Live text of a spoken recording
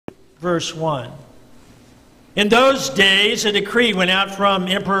verse 1. In those days, a decree went out from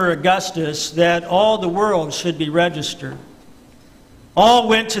Emperor Augustus that all the world should be registered. All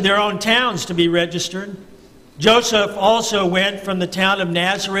went to their own towns to be registered. Joseph also went from the town of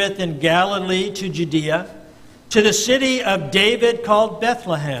Nazareth in Galilee to Judea, to the city of David called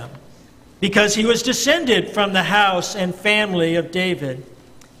Bethlehem, because he was descended from the house and family of David.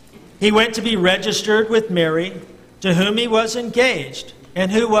 He went to be registered with Mary, to whom he was engaged, and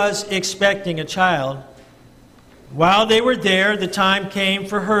who was expecting a child. While they were there, the time came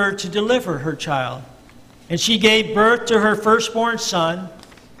for her to deliver her child. And she gave birth to her firstborn son,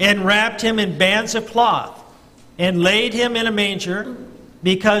 and wrapped him in bands of cloth, and laid him in a manger,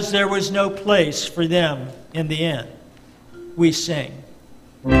 because there was no place for them in the inn. We sing.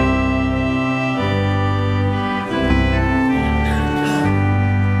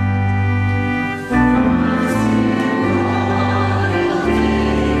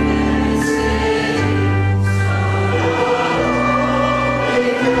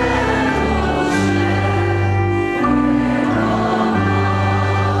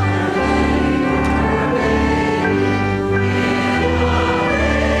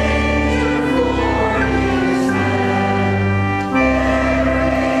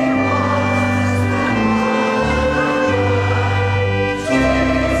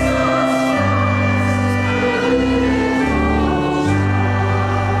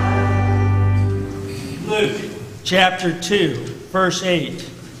 Chapter 2, verse 8.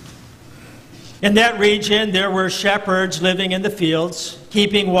 In that region there were shepherds living in the fields,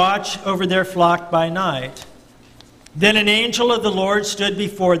 keeping watch over their flock by night. Then an angel of the Lord stood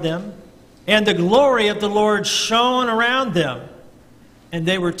before them, and the glory of the Lord shone around them, and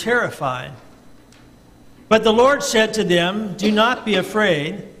they were terrified. But the Lord said to them, "Do not be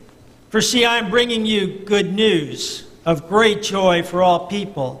afraid, for see, I am bringing you good news of great joy for all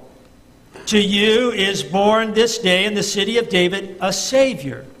people. To you is born this day in the city of David a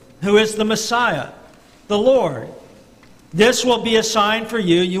Savior, who is the Messiah, the Lord. This will be a sign for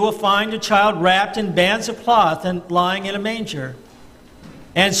you. You will find a child wrapped in bands of cloth and lying in a manger."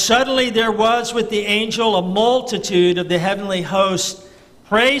 And suddenly there was with the angel a multitude of the heavenly host,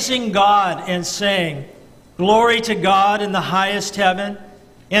 praising God and saying, "Glory to God in the highest heaven,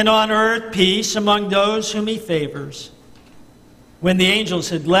 and on earth peace among those whom he favors." When the angels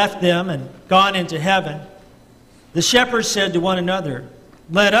had left them and gone into heaven, the shepherds said to one another,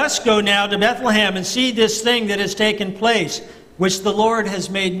 "Let us go now to Bethlehem and see this thing that has taken place, which the Lord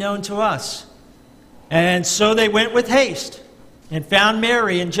has made known to us." And so they went with haste and found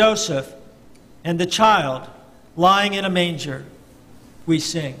Mary and Joseph and the child lying in a manger. We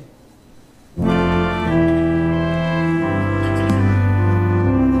sing.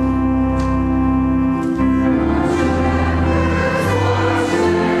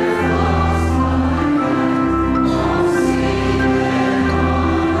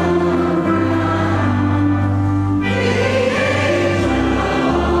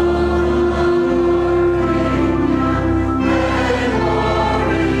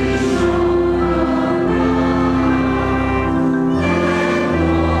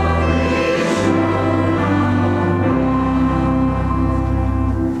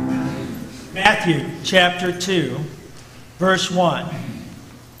 Matthew chapter 2, verse 1.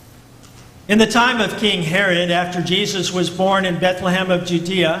 In the time of King Herod, after Jesus was born in Bethlehem of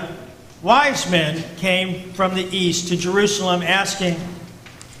Judea, wise men came from the east to Jerusalem asking,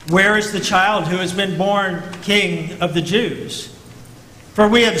 "Where is the child who has been born King of the Jews? For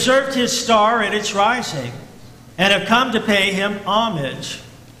we observed his star at its rising, and have come to pay him homage."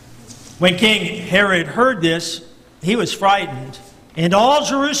 When King Herod heard this, he was frightened, and all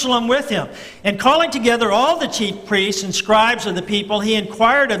Jerusalem with him. And calling together all the chief priests and scribes of the people, he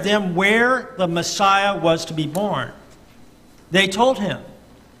inquired of them where the Messiah was to be born. They told him,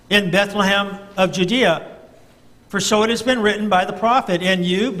 "In Bethlehem of Judea, for so it has been written by the prophet, 'And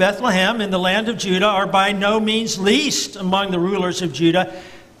you, Bethlehem, in the land of Judah, are by no means least among the rulers of Judah,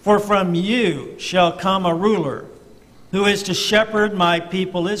 for from you shall come a ruler who is to shepherd my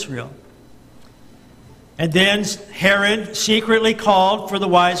people Israel.'" And then Herod secretly called for the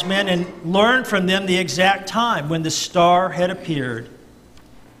wise men and learned from them the exact time when the star had appeared.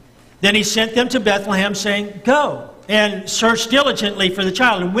 Then he sent them to Bethlehem, saying, "Go and search diligently for the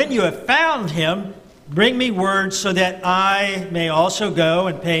child, and when you have found him, bring me word so that I may also go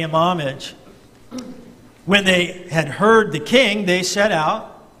and pay him homage." When they had heard the king, they set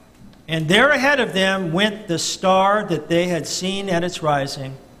out, and there ahead of them went the star that they had seen at its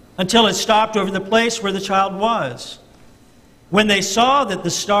rising, until it stopped over the place where the child was. When they saw that the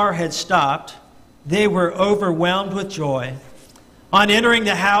star had stopped, they were overwhelmed with joy. On entering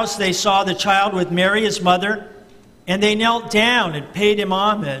the house, they saw the child with Mary, his mother, and they knelt down and paid him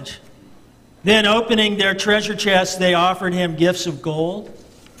homage. Then, opening their treasure chests, they offered him gifts of gold,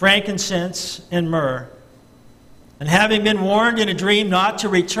 frankincense, and myrrh. And having been warned in a dream not to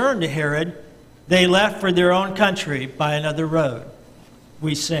return to Herod, they left for their own country by another road.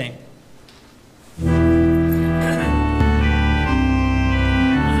 We sing.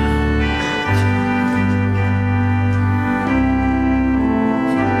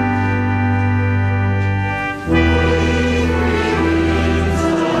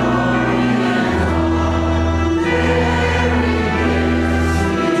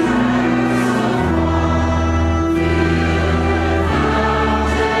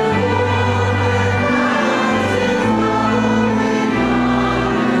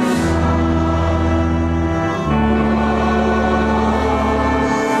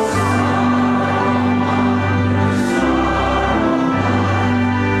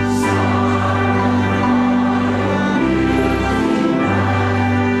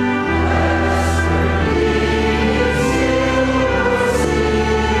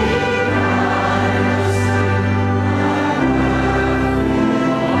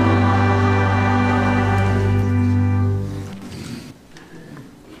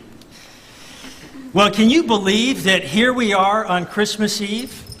 Well, can you believe that here we are on Christmas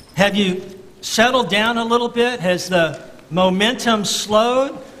Eve? Have you settled down a little bit? Has the momentum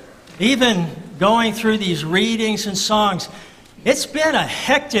slowed? Even going through these readings and songs, it's been a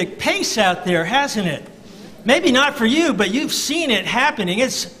hectic pace out there, hasn't it? Maybe not for you, but you've seen it happening.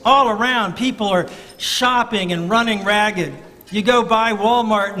 It's all around. People are shopping and running ragged. You go by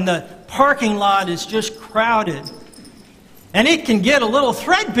Walmart and the parking lot is just crowded. And it can get a little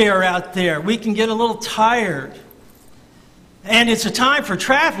threadbare out there. We can get a little tired. And it's a time for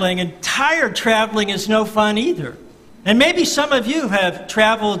traveling, and tired traveling is no fun either. And maybe some of you have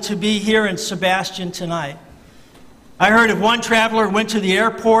traveled to be here in Sebastian tonight. I heard of one traveler went to the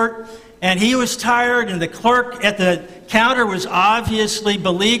airport, and he was tired, and the clerk at the counter was obviously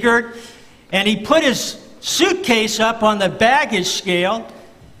beleaguered, and he put his suitcase up on the baggage scale,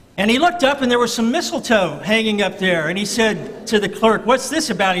 and he looked up, and there was some mistletoe hanging up there. And he said to the clerk, "What's this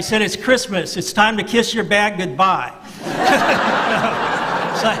about?" He said, "It's Christmas. It's time to kiss your bag goodbye."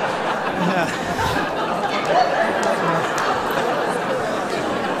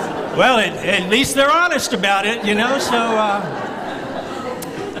 Well, at least they're honest about it, you know.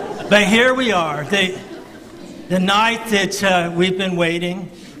 But here we are, the night that we've been waiting.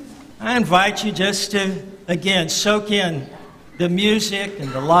 I invite you just to, again, soak in the music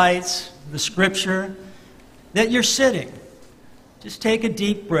and the lights, the scripture, that you're sitting. Just take a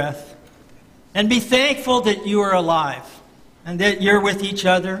deep breath and be thankful that you are alive and that you're with each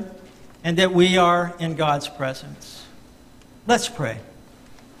other and that we are in God's presence. Let's pray.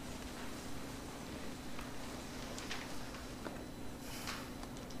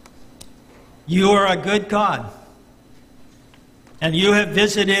 You are a good God, and you have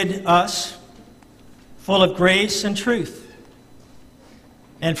visited us full of grace and truth.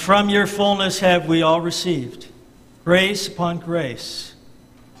 And from your fullness have we all received grace upon grace.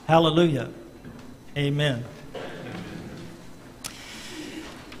 Hallelujah. Amen.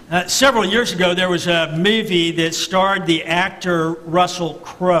 Several years ago, there was a movie that starred the actor Russell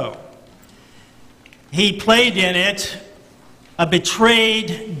Crowe. He played in it a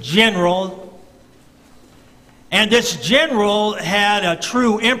betrayed general, and this general had a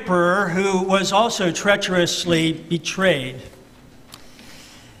true emperor who was also treacherously betrayed.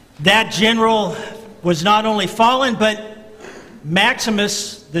 That general was not only fallen, but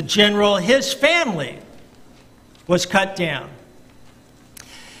Maximus, the general, his family was cut down.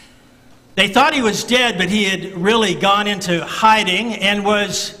 They thought he was dead, but he had really gone into hiding and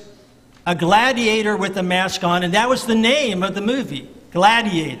was a gladiator with a mask on, and that was the name of the movie,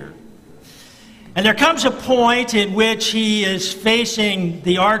 Gladiator. And there comes a point in which he is facing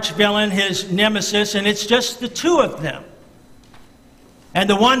the arch-villain, his nemesis, and it's just the two of them. And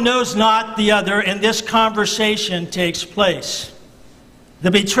the one knows not the other, and this conversation takes place.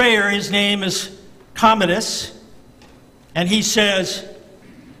 The betrayer, his name is Commodus, and he says,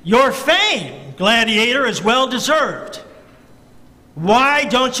 "Your fame, gladiator, is well deserved. Why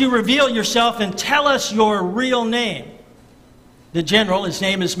don't you reveal yourself and tell us your real name?" The general, his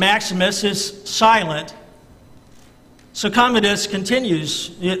name is Maximus, is silent. So Commodus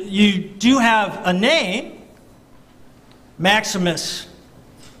continues, "You do have a name?" Maximus,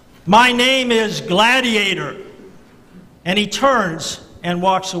 "My name is Gladiator." And he turns and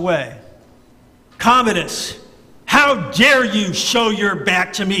walks away. Commodus, "How dare you show your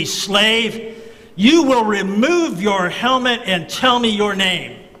back to me, slave? you will remove your helmet and tell me your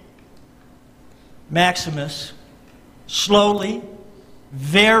name. Maximus slowly,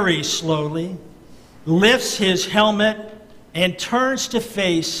 very slowly, lifts his helmet and turns to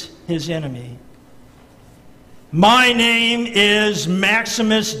face his enemy. My name is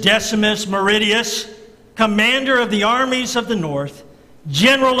Maximus Decimus Meridius, commander of the armies of the north,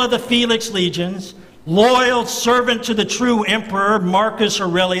 general of the Felix legions, loyal servant to the true emperor Marcus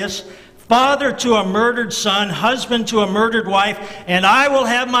Aurelius, father to a murdered son, husband to a murdered wife, and I will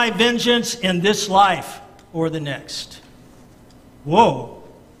have my vengeance in this life or the next. Whoa.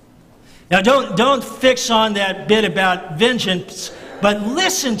 Now don't fix on that bit about vengeance, but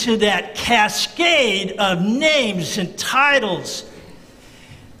listen to that cascade of names and titles.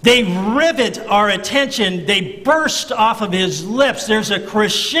 They rivet our attention. They burst off of his lips. There's a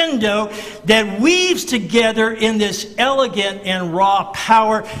crescendo that weaves together in this elegant and raw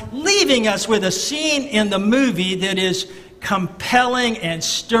power, leaving us with a scene in the movie that is compelling and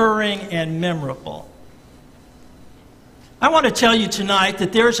stirring and memorable. I want to tell you tonight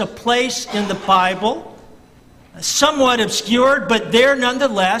that there's a place in the Bible, somewhat obscured, but there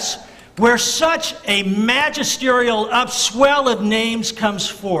nonetheless, where such a magisterial upswell of names comes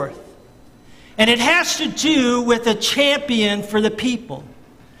forth. And it has to do with a champion for the people.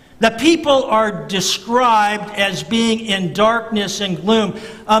 The people are described as being in darkness and gloom,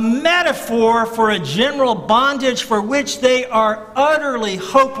 a metaphor for a general bondage for which they are utterly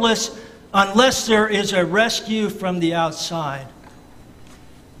hopeless unless there is a rescue from the outside.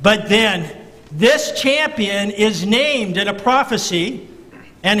 But then, this champion is named in a prophecy,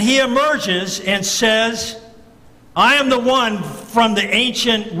 and he emerges and says, I am the one from the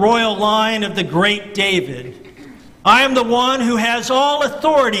ancient royal line of the great David. I am the one who has all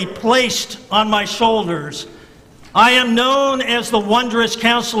authority placed on my shoulders. I am known as the wondrous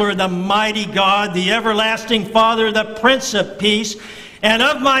counselor, the mighty God, the everlasting Father, the Prince of Peace. And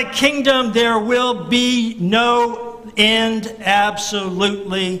of my kingdom there will be no end,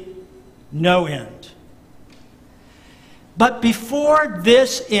 absolutely no end. But before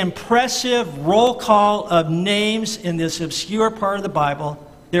this impressive roll call of names in this obscure part of the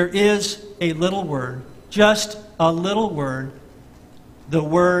Bible, there is a little word, just a little word, the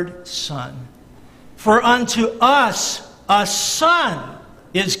word Son. For unto us a Son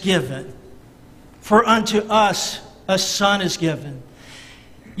is given. For unto us a Son is given.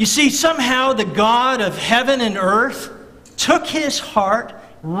 You see, somehow the God of heaven and earth took his heart,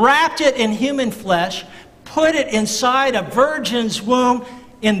 wrapped it in human flesh, put it inside a virgin's womb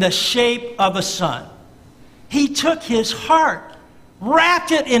in the shape of a son. He took his heart,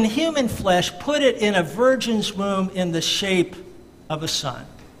 wrapped it in human flesh, put it in a virgin's womb in the shape of a son.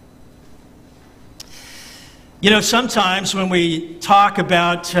 You know, sometimes when we talk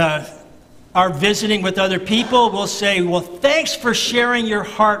about our visiting with other people, we'll say, well, thanks for sharing your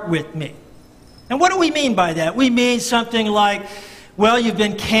heart with me. And what do we mean by that? We mean something like, well, you've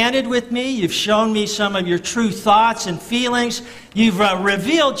been candid with me. You've shown me some of your true thoughts and feelings. You've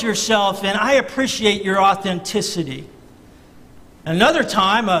revealed yourself, and I appreciate your authenticity. Another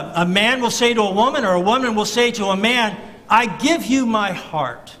time, a man will say to a woman, or a woman will say to a man, I give you my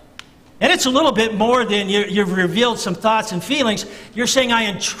heart. And it's a little bit more than you've revealed some thoughts and feelings. You're saying, I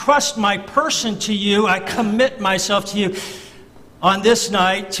entrust my person to you. I commit myself to you. On this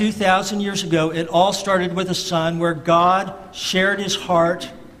night, 2,000 years ago, it all started with a son where God shared his heart,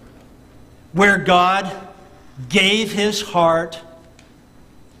 where God gave his heart.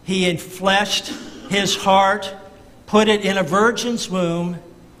 He enfleshed his heart, put it in a virgin's womb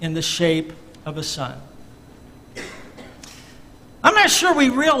in the shape of a son. I'm not sure we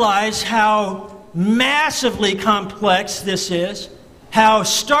realize how massively complex this is, how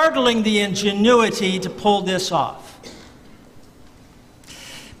startling the ingenuity to pull this off.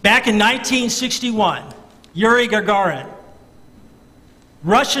 Back in 1961, Yuri Gagarin,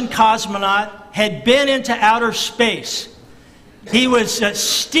 Russian cosmonaut, had been into outer space. He was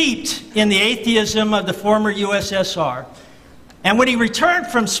steeped in the atheism of the former USSR. And when he returned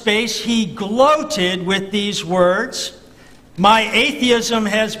from space, he gloated with these words, my atheism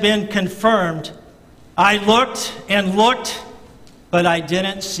has been confirmed. I looked and looked, but I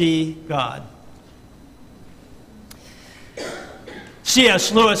didn't see God.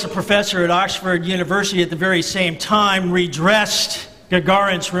 C.S. Lewis, a professor at Oxford University at the very same time, redressed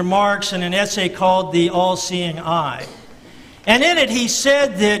Gagarin's remarks in an essay called The All-Seeing Eye. And in it he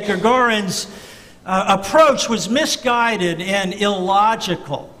said that Gagarin's approach was misguided and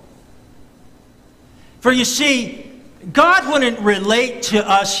illogical. For you see, God wouldn't relate to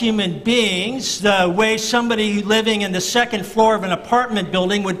us human beings the way somebody living in the second floor of an apartment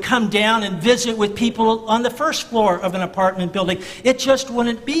building would come down and visit with people on the first floor of an apartment building. It just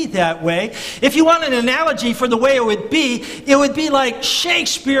wouldn't be that way. If you want an analogy for the way it would be like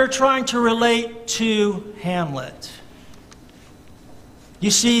Shakespeare trying to relate to Hamlet. You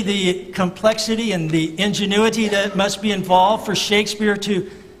see the complexity and the ingenuity that must be involved for Shakespeare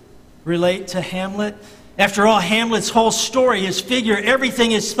to relate to Hamlet? After all, Hamlet's whole story, his figure,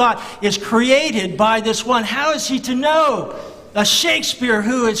 everything his thought is created by this one. How is he to know a Shakespeare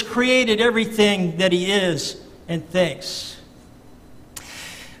who has created everything that he is and thinks?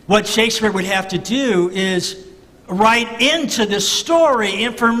 What Shakespeare would have to do is write into the story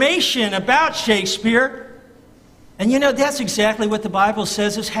information about Shakespeare. And you know, that's exactly what the Bible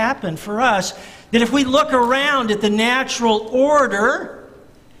says has happened for us. That if we look around at the natural order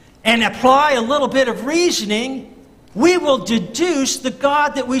and apply a little bit of reasoning, we will deduce the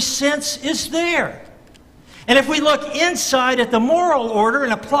God that we sense is there. And if we look inside at the moral order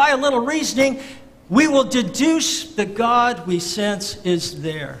and apply a little reasoning, we will deduce the God we sense is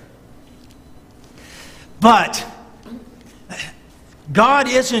there. But God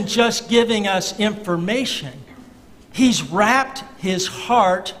isn't just giving us information. He's wrapped his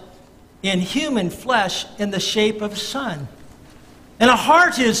heart in human flesh in the shape of a son. And a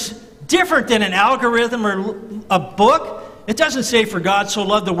heart is different than an algorithm or a book. It doesn't say, for God so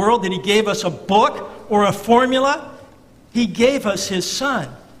loved the world that he gave us a book or a formula. He gave us his son.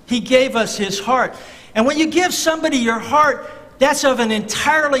 He gave us his heart. And when you give somebody your heart, that's of an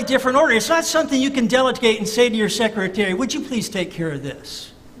entirely different order. It's not something you can delegate and say to your secretary, would you please take care of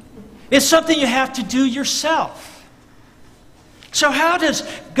this? It's something you have to do yourself. So how does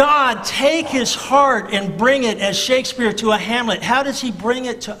God take his heart and bring it, as Shakespeare, to a Hamlet? How does he bring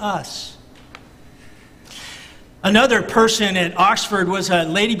it to us? Another person at Oxford was a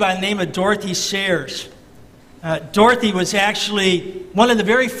lady by the name of Dorothy Sayers. Dorothy was actually one of the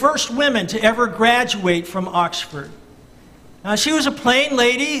very first women to ever graduate from Oxford. She was a plain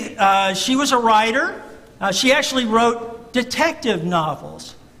lady. She was a writer. She actually wrote detective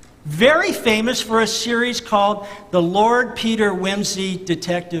novels. Very famous for a series called the Lord Peter Wimsey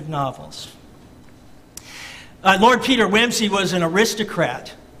Detective Novels. Lord Peter Wimsey was an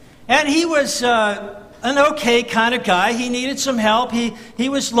aristocrat, and he was an okay kind of guy. He needed some help. He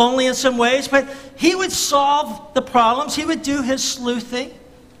was lonely in some ways, but he would solve the problems. He would do his sleuthing.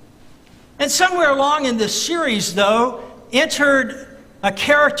 And somewhere along in the series, though, entered a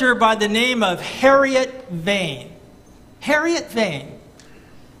character by the name of Harriet Vane. Harriet Vane.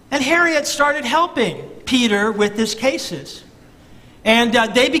 And Harriet started helping Peter with his cases. And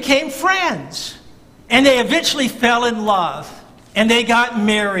they became friends. And they eventually fell in love. And they got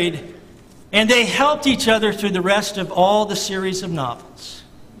married. And they helped each other through the rest of all the series of novels.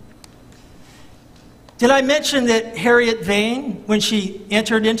 Did I mention that Harriet Vane, when she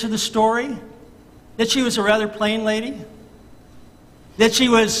entered into the story, that she was a rather plain lady? That she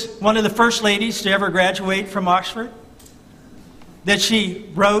was one of the first ladies to ever graduate from Oxford? That she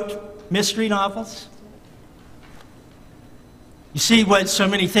wrote mystery novels? You see, what so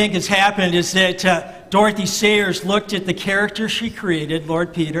many think has happened is that Dorothy Sayers looked at the character she created,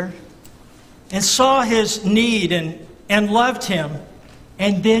 Lord Peter, and saw his need and loved him,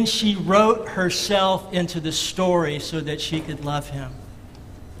 and then she wrote herself into the story so that she could love him.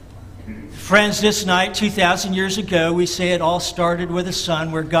 Friends, this night, 2,000 years ago, we say it all started with a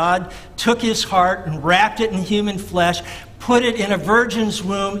son, where God took his heart and wrapped it in human flesh, put it in a virgin's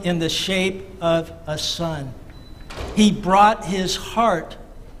womb in the shape of a son. He brought his heart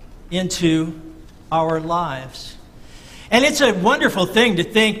into our lives. And it's a wonderful thing to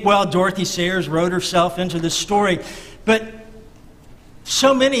think, well, Dorothy Sayers wrote herself into the story. But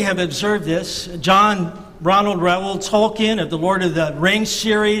so many have observed this. John Ronald Reuel Tolkien of the Lord of the Rings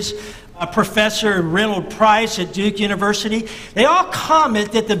series, Professor Reynold Price at Duke University, they all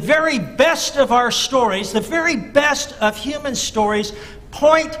comment that the very best of our stories, the very best of human stories,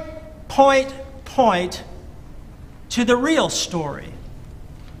 point to the real story.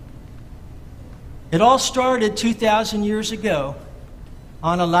 It all started 2,000 years ago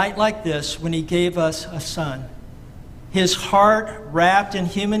on a night like this when he gave us a son. His heart wrapped in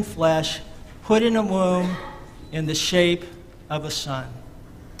human flesh, put in a womb in the shape of a son.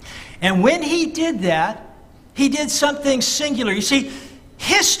 And when he did that, he did something singular. You see,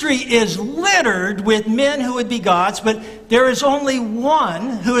 history is littered with men who would be gods, but there is only one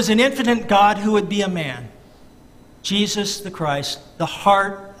who is an infinite God who would be a man. Jesus the Christ, the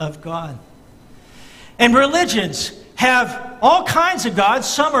heart of God. And religions have all kinds of gods.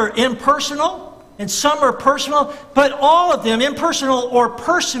 Some are impersonal and some are personal, but all of them, impersonal or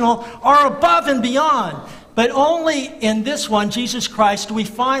personal, are above and beyond. But only in this one, Jesus Christ, do we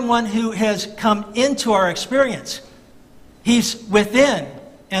find one who has come into our experience. He's within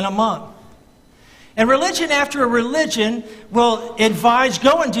and among. And religion after religion will advise,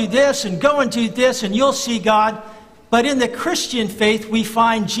 go and do this, and go and do this, and you'll see God. But in the Christian faith, we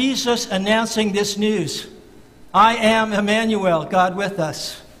find Jesus announcing this news. I am Emmanuel, God with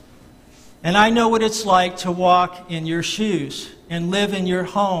us. And I know what it's like to walk in your shoes and live in your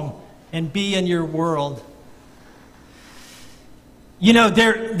home and be in your world. You know,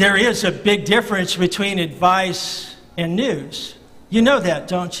 there is a big difference between advice and news. You know that,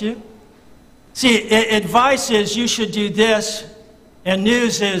 don't you? See, advice is you should do this, and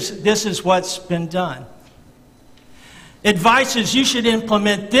news is this is what's been done. Advice is you should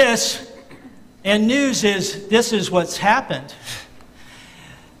implement this, and news is this is what's happened.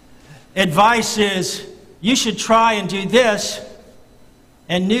 Advice is you should try and do this,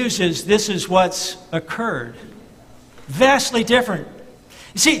 and news is this is what's occurred. Vastly different.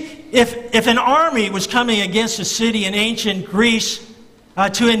 You see, if an army was coming against a city in ancient Greece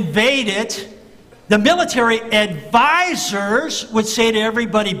to invade it, the military advisors would say to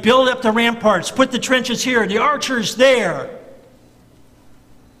everybody, build up the ramparts, put the trenches here, the archers there.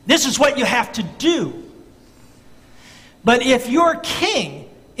 This is what you have to do. But if your king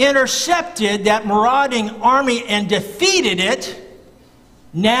intercepted that marauding army and defeated it,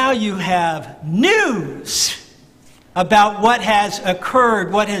 now you have news about what has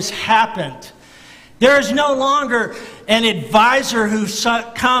occurred, what has happened. There is no longer an advisor who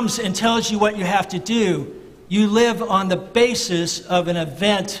comes and tells you what you have to do. You live on the basis of an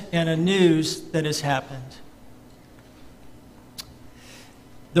event and a news that has happened.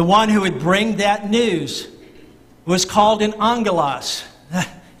 The one who would bring that news was called an angelos.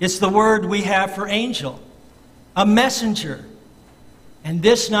 It's the word we have for angel, a messenger. And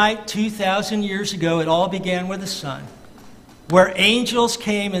this night, 2,000 years ago, it all began with the sun, where angels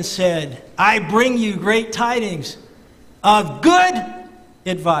came and said, I bring you great tidings of good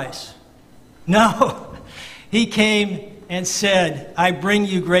advice. No, he came and said, I bring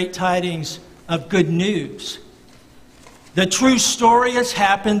you great tidings of good news. The true story has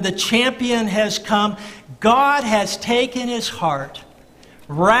happened. The champion has come. God has taken his heart,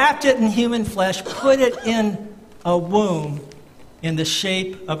 wrapped it in human flesh, put it in a womb in the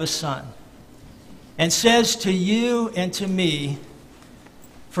shape of a son, and says to you and to me,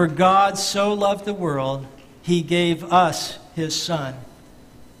 for God so loved the world, he gave us his son.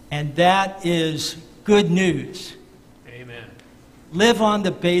 And that is good news. Amen. Live on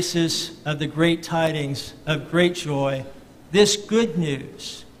the basis of the great tidings of great joy. This good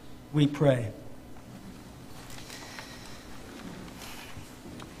news, we pray.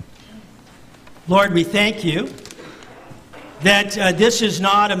 Lord, we thank you that this is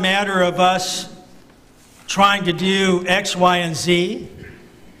not a matter of us trying to do X, Y, and Z,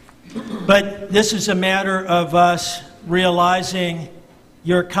 but this is a matter of us realizing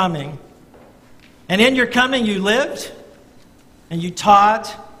your coming. And in your coming, you lived, and you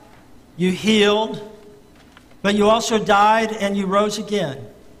taught, you healed, but you also died and you rose again.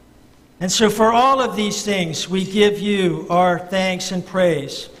 And so for all of these things, we give you our thanks and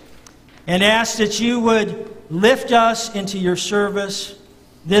praise, and ask that you would lift us into your service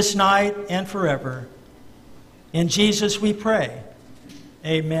this night and forever. In Jesus we pray.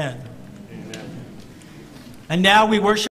 Amen. Amen. And now we worship.